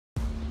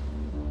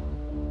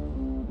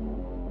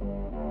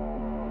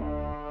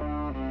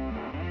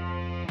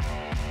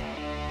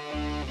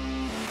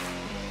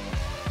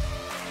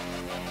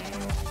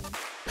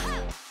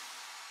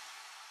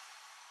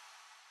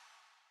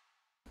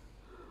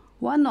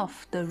One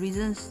of the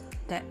reasons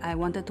that I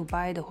wanted to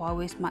buy the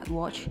Huawei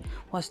smartwatch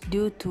was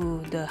due to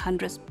the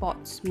 100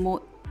 sports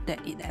mode that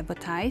it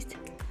advertised,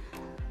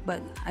 but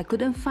I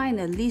couldn't find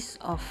a list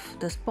of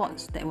the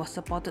sports that was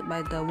supported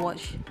by the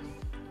watch.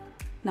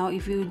 Now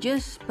if you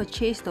just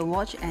purchase the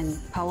watch and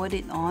powered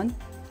it on,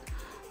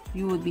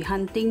 you would be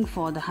hunting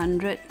for the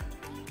 100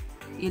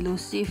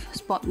 elusive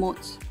sport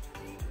modes.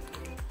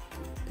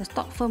 The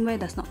stock firmware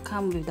does not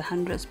come with the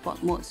 100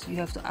 sport modes. You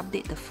have to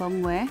update the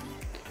firmware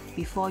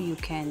before you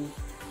can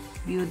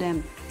view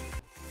them.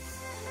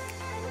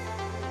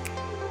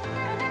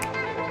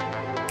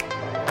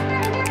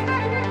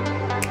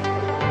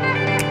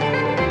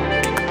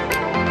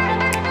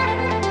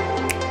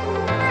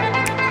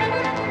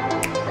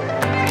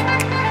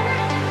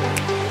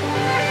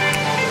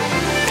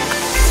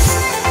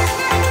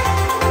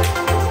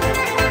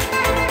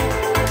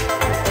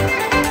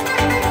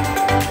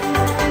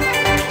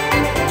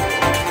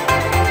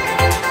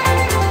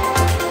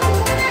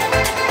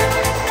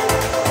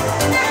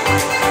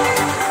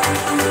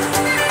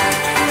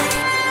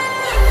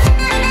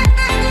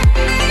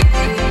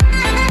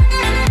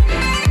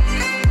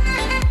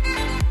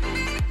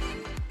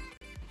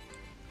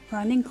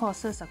 Running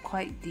courses are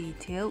quite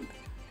detailed,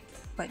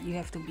 but you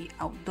have to be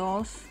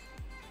outdoors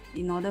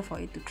in order for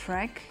it to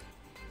track.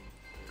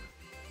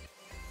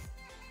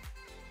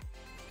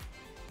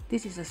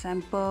 This is a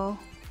sample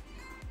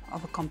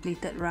of a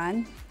completed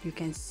run. You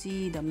can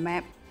see the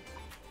map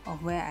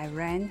of where I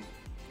ran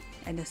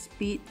and the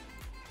speed,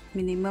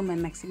 minimum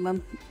and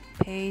maximum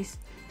pace,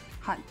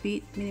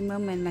 heartbeat,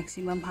 minimum and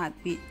maximum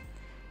heartbeat,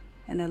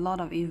 and a lot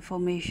of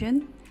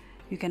information.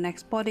 You can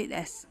export it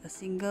as a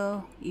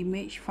single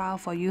image file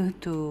for you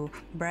to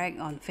brag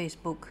on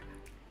Facebook.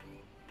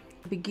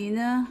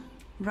 Beginner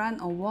run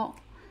or walk,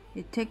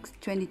 it takes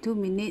 22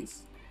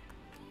 minutes.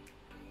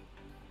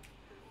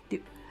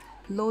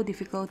 Low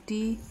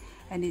difficulty,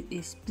 and it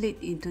is split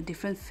into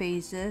different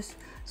phases,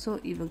 so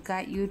it will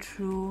guide you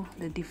through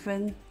the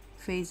different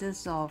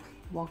phases of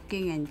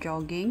walking and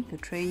jogging to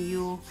train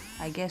you,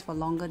 I guess, for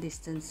longer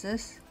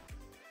distances.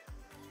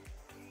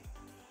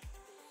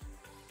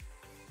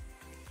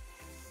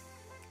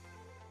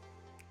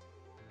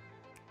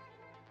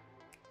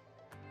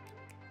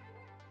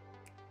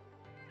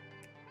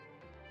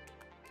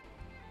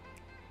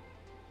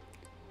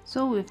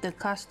 So with the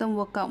custom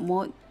workout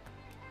mode,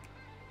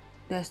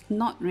 there's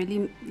not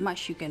really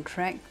much you can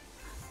track,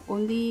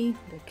 only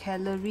the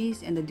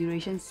calories and the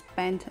duration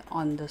spent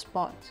on the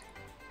sport.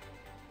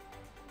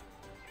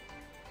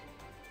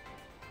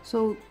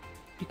 So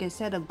you can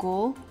set a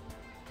goal,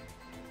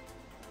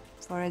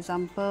 for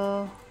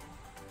example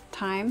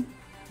time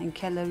and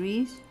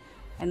calories,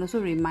 and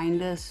also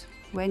reminders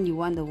when you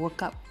want the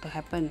workout to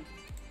happen.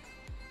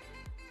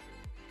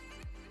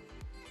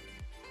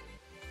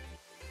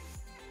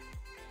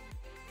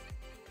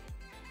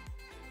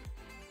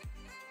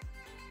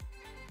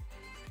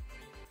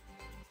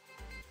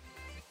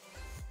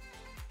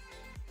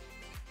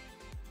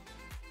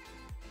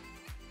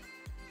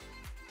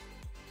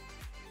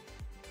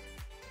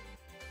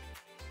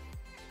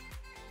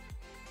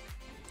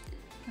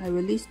 I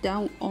will list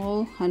down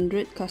all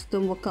 100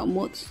 custom workout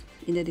modes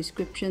in the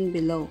description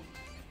below.